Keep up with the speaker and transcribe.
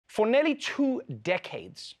For nearly 2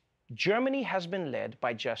 decades, Germany has been led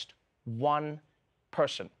by just one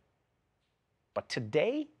person. But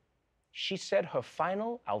today, she said her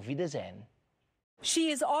final Auf Wiedersehen.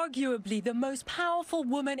 She is arguably the most powerful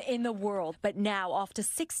woman in the world. But now, after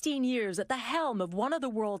 16 years at the helm of one of the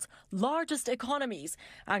world's largest economies,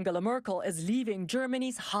 Angela Merkel is leaving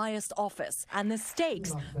Germany's highest office. And the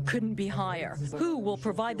stakes couldn't be higher. Who will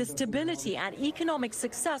provide the stability and economic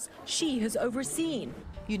success she has overseen?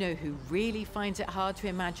 You know who really finds it hard to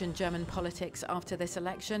imagine German politics after this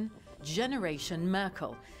election? Generation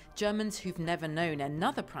Merkel. Germans who've never known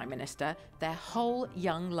another prime minister their whole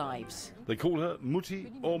young lives. They call her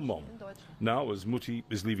Mutti or Mom. Now, as Mutti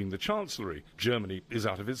is leaving the chancellery, Germany is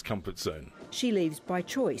out of its comfort zone. She leaves by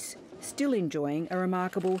choice, still enjoying a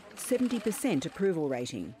remarkable 70% approval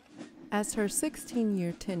rating. As her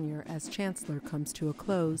 16-year tenure as chancellor comes to a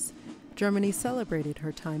close, Germany celebrated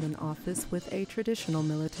her time in office with a traditional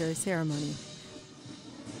military ceremony.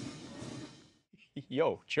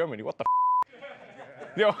 Yo, Germany, what the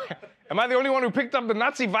Yo, am I the only one who picked up the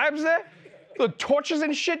Nazi vibes there? The torches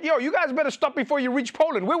and shit? Yo, you guys better stop before you reach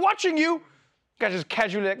Poland. We're watching you. You guys just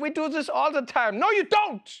casually like, we do this all the time. No, you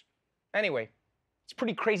don't. Anyway, it's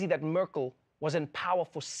pretty crazy that Merkel was in power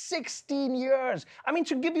for 16 years. I mean,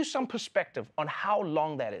 to give you some perspective on how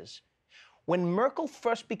long that is. When Merkel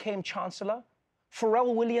first became chancellor,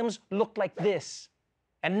 Pharrell Williams looked like this.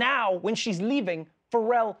 And now, when she's leaving,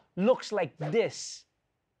 Pharrell looks like this.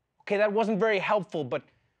 Okay, that wasn't very helpful, but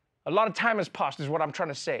a lot of time has passed is what I'm trying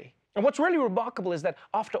to say. And what's really remarkable is that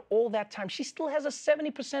after all that time, she still has a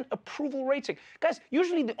 70% approval rating. Guys,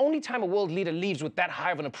 usually the only time a world leader leaves with that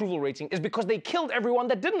high of an approval rating is because they killed everyone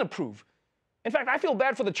that didn't approve. In fact, I feel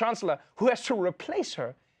bad for the chancellor who has to replace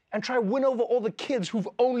her and try to win over all the kids who've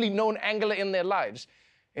only known Angela in their lives.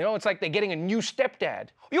 You know, it's like they're getting a new stepdad.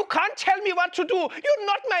 You can't tell me what to do. You're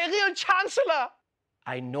not my real chancellor.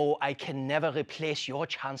 I know I can never replace your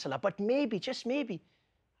chancellor, but maybe, just maybe,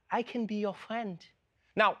 I can be your friend.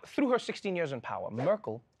 Now, through her 16 years in power,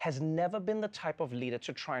 Merkel has never been the type of leader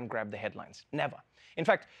to try and grab the headlines. Never. In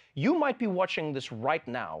fact, you might be watching this right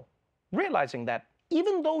now, realizing that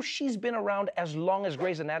even though she's been around as long as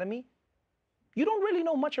Grey's Anatomy, you don't really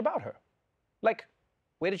know much about her. Like,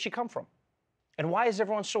 where did she come from? And why is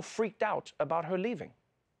everyone so freaked out about her leaving?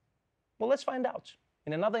 Well, let's find out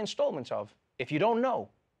in another installment of If You Don't Know,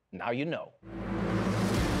 Now You Know.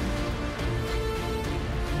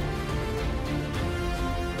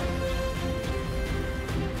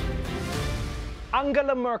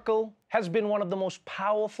 Angela Merkel has been one of the most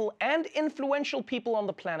powerful and influential people on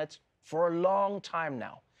the planet for a long time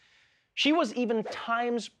now. She was even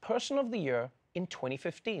Time's Person of the Year in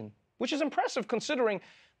 2015, which is impressive considering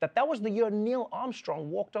that that was the year Neil Armstrong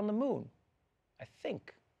walked on the moon, I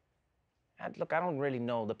think. And look, I don't really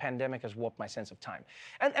know. The pandemic has warped my sense of time.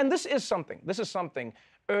 And this is something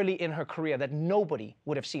early in her career that nobody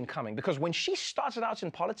would have seen coming, because when she started out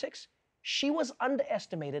in politics, she was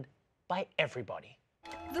underestimated by everybody.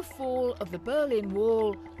 The fall of the Berlin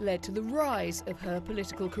Wall led to the rise of her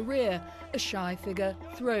political career, a shy figure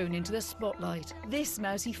thrown into the spotlight. This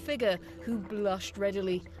mousy figure who blushed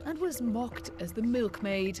readily and was mocked as the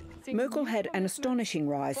milkmaid. Merkel had an astonishing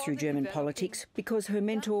rise through German politics because her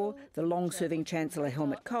mentor, the long-serving Chancellor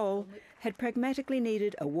Helmut Kohl, had pragmatically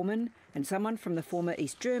needed a woman and someone from the former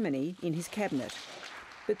East Germany in his cabinet.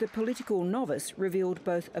 But the political novice revealed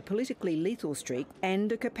both a politically lethal streak and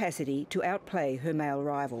a capacity to outplay her male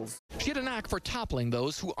rivals. She had a knack for toppling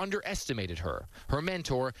those who underestimated her. Her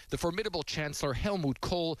mentor, the formidable Chancellor Helmut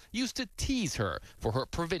Kohl, used to tease her for her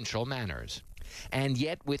provincial manners. And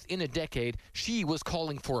yet, within a decade, she was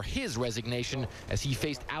calling for his resignation as he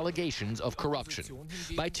faced allegations of corruption.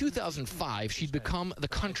 By 2005, she'd become the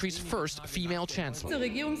country's first female chancellor.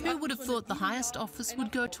 Who would have thought the highest office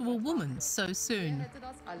would go to a woman so soon?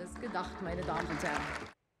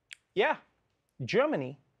 Yeah,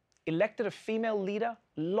 Germany elected a female leader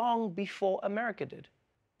long before America did.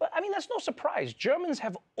 But I mean, that's no surprise. Germans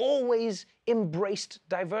have always embraced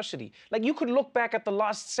diversity. Like, you could look back at the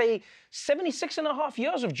last, say, 76 and a half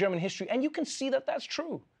years of German history, and you can see that that's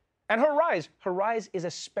true. And her rise is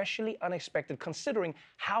especially unexpected considering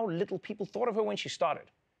how little people thought of her when she started.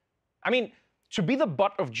 I mean, to be the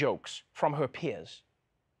butt of jokes from her peers,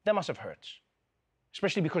 that must have hurt.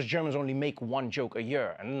 Especially because Germans only make one joke a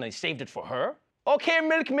year, and then they saved it for her. Okay,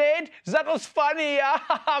 milkmaid, that was funny.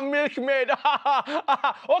 Milkmaid.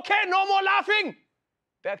 Okay, no more laughing.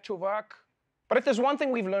 Back to work. But if there's one thing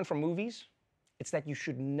we've learned from movies, it's that you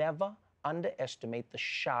should never underestimate the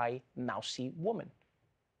shy, mousy woman.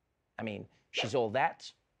 I mean, she's all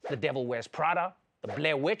that. The Devil Wears Prada, the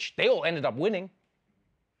Blair Witch, they all ended up winning.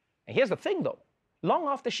 And here's the thing, though. Long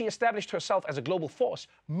after she established herself as a global force,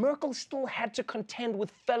 Merkel still had to contend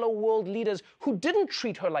with fellow world leaders who didn't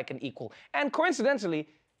treat her like an equal. And coincidentally,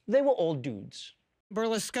 they were all dudes.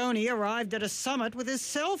 Berlusconi arrived at a summit with his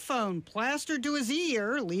cell phone plastered to his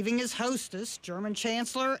ear, leaving his hostess, German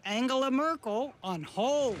Chancellor Angela Merkel, on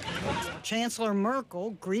hold. Chancellor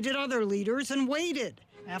Merkel greeted other leaders and waited.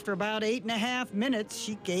 After about 8.5 minutes,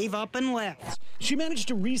 she gave up and left. She managed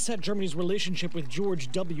to reset Germany's relationship with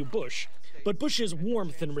George W. Bush, but Bush's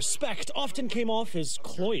warmth and respect often came off as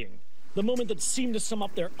cloying. The moment that seemed to sum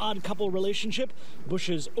up their odd couple relationship,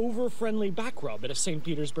 Bush's over-friendly back rub at a St.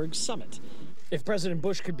 Petersburg summit. If President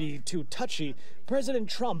Bush could be too touchy, President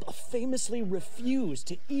Trump famously refused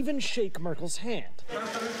to even shake Merkel's hand.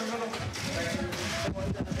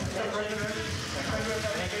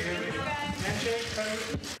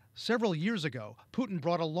 Several years ago, Putin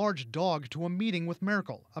brought a large dog to a meeting with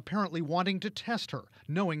Merkel, apparently wanting to test her,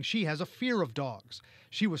 knowing she has a fear of dogs.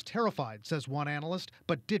 She was terrified, says one analyst,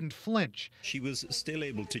 but didn't flinch. She was still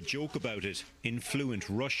able to joke about it in fluent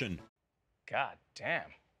Russian. God damn.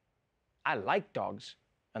 I like dogs,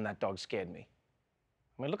 and that dog scared me.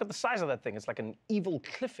 I mean, look at the size of that thing. It's like an evil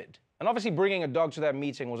Clifford. And obviously bringing a dog to that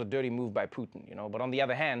meeting was a dirty move by Putin, you know, but on the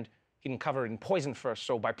other hand, he didn't cover it in poison first,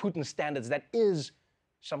 so by Putin's standards, that is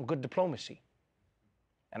some good diplomacy.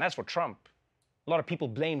 And as for Trump, a lot of people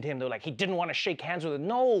blamed him. They were like, he didn't want to shake hands with her.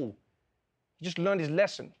 No, he just learned his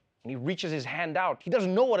lesson, and he reaches his hand out. He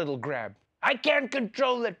doesn't know what it'll grab. I can't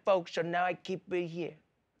control it, folks, so now I keep it here.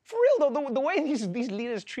 For real, though, the way these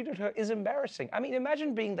leaders treated her is embarrassing. I mean,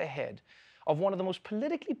 imagine being the head of one of the most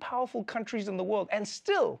politically powerful countries in the world, and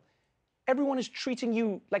still, everyone is treating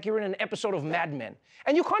you like you're in an episode of Mad Men.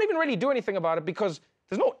 And you can't even really do anything about it because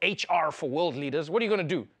there's no HR for world leaders. What are you going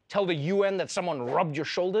to do? Tell the UN that someone rubbed your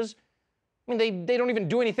shoulders? I mean, they don't even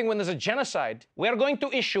do anything when there's a genocide. We are going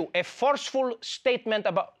to issue a forceful statement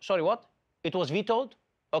about... Sorry, what? It was vetoed?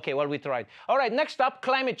 Okay, well, we tried. All right, next up,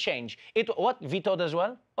 climate change. What? Vetoed as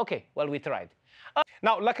well? Okay, well, we tried.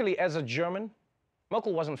 Now, luckily, as a German,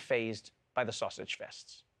 Merkel wasn't fazed by the sausage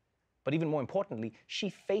fests. But even more importantly, she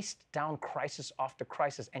faced down crisis after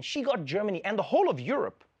crisis, and she got Germany and the whole of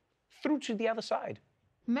Europe through to the other side.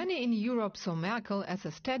 Many in Europe saw Merkel as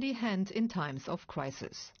a steady hand in times of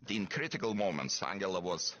crisis. In critical moments, Angela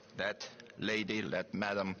was that lady, that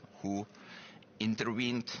madam, who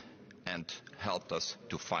intervened and helped us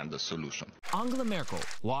to find a solution. Angela Merkel,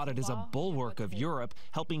 lauded as a bulwark of Europe,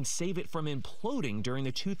 helping save it from imploding during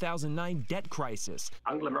the 2009 debt crisis.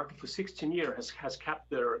 Angela Merkel for 16 years has kept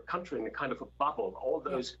their country in a kind of a bubble. All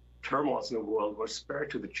those turmoils in the world were spared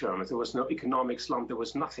to the Germans. There was no economic slump, there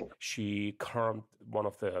was nothing. She calmed one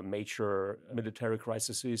of the major military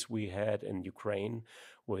crises we had in Ukraine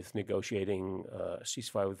with negotiating a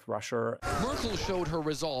ceasefire with Russia. Merkel showed her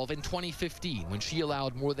resolve in 2015 when she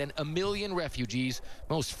allowed more than 1 million refugees,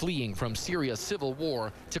 most fleeing from Syria's civil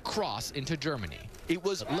war, to cross into Germany. It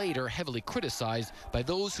was later heavily criticized by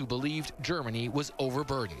those who believed Germany was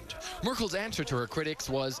overburdened. Merkel's answer to her critics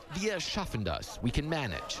was, "Wir schaffen das, we can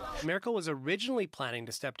manage." Merkel was originally planning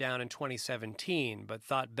to step down in 2017, but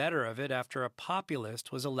thought better of it after a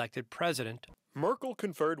populist was elected president. Merkel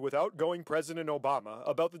conferred with outgoing President Obama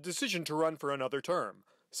about the decision to run for another term,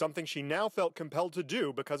 something she now felt compelled to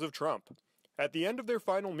do because of Trump. At the end of their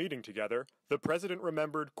final meeting together, the president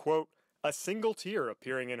remembered, quote, a single tear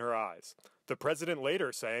appearing in her eyes. The president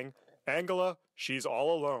later saying, Angela, she's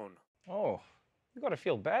all alone. Oh, you gotta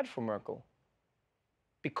feel bad for Merkel.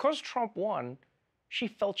 Because Trump won, she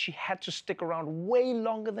felt she had to stick around way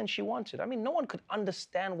longer than she wanted. I mean, no one could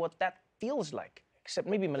understand what that feels like, except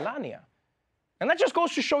maybe Melania. And that just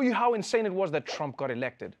goes to show you how insane it was that Trump got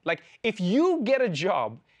elected. Like, if you get a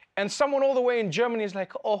job and someone all the way in Germany is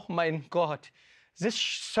like, oh my God, this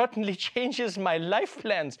certainly changes my life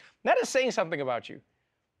plans, that is saying something about you.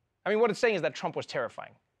 I mean, what it's saying is that Trump was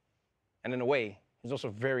terrifying. And in a way, he's also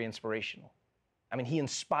very inspirational. I mean, he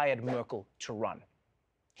inspired Merkel to run.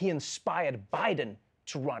 He inspired Biden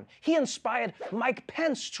to run. He inspired Mike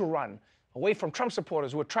Pence to run away from Trump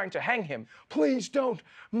supporters who were trying to hang him. Please don't.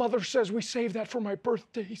 Mother says we save that for my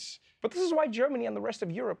birthdays. But this is why Germany and the rest of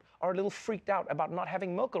Europe are a little freaked out about not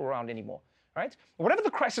having Merkel around anymore, right? Whatever the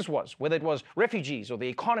crisis was, whether it was refugees or the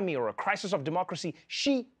economy or a crisis of democracy,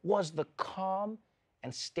 she was the calm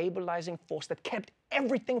and stabilizing force that kept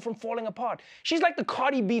everything from falling apart. She's like the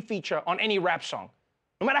Cardi B feature on any rap song.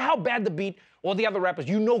 No matter how bad the beat or the other rappers,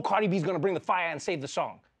 you know Cardi B's gonna bring the fire and save the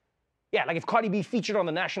song. Yeah, like if Cardi B featured on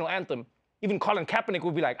the national anthem, even Colin Kaepernick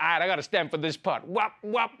would be like, all right, I gotta stand for this part. Wop,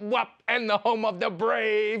 wop, wop, and the home of the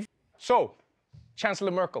brave. So, Chancellor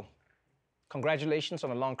Merkel, congratulations on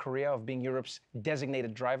a long career of being Europe's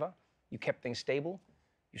designated driver. You kept things stable,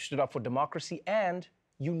 you stood up for democracy, and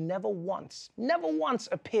you never once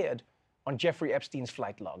appeared on Jeffrey Epstein's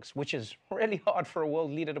flight logs, which is really hard for a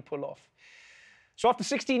world leader to pull off. So after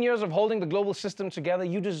 16 years of holding the global system together,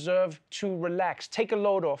 you deserve to relax, take a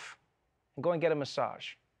load off, and go and get a massage.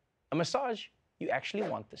 A massage you actually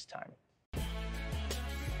want this time.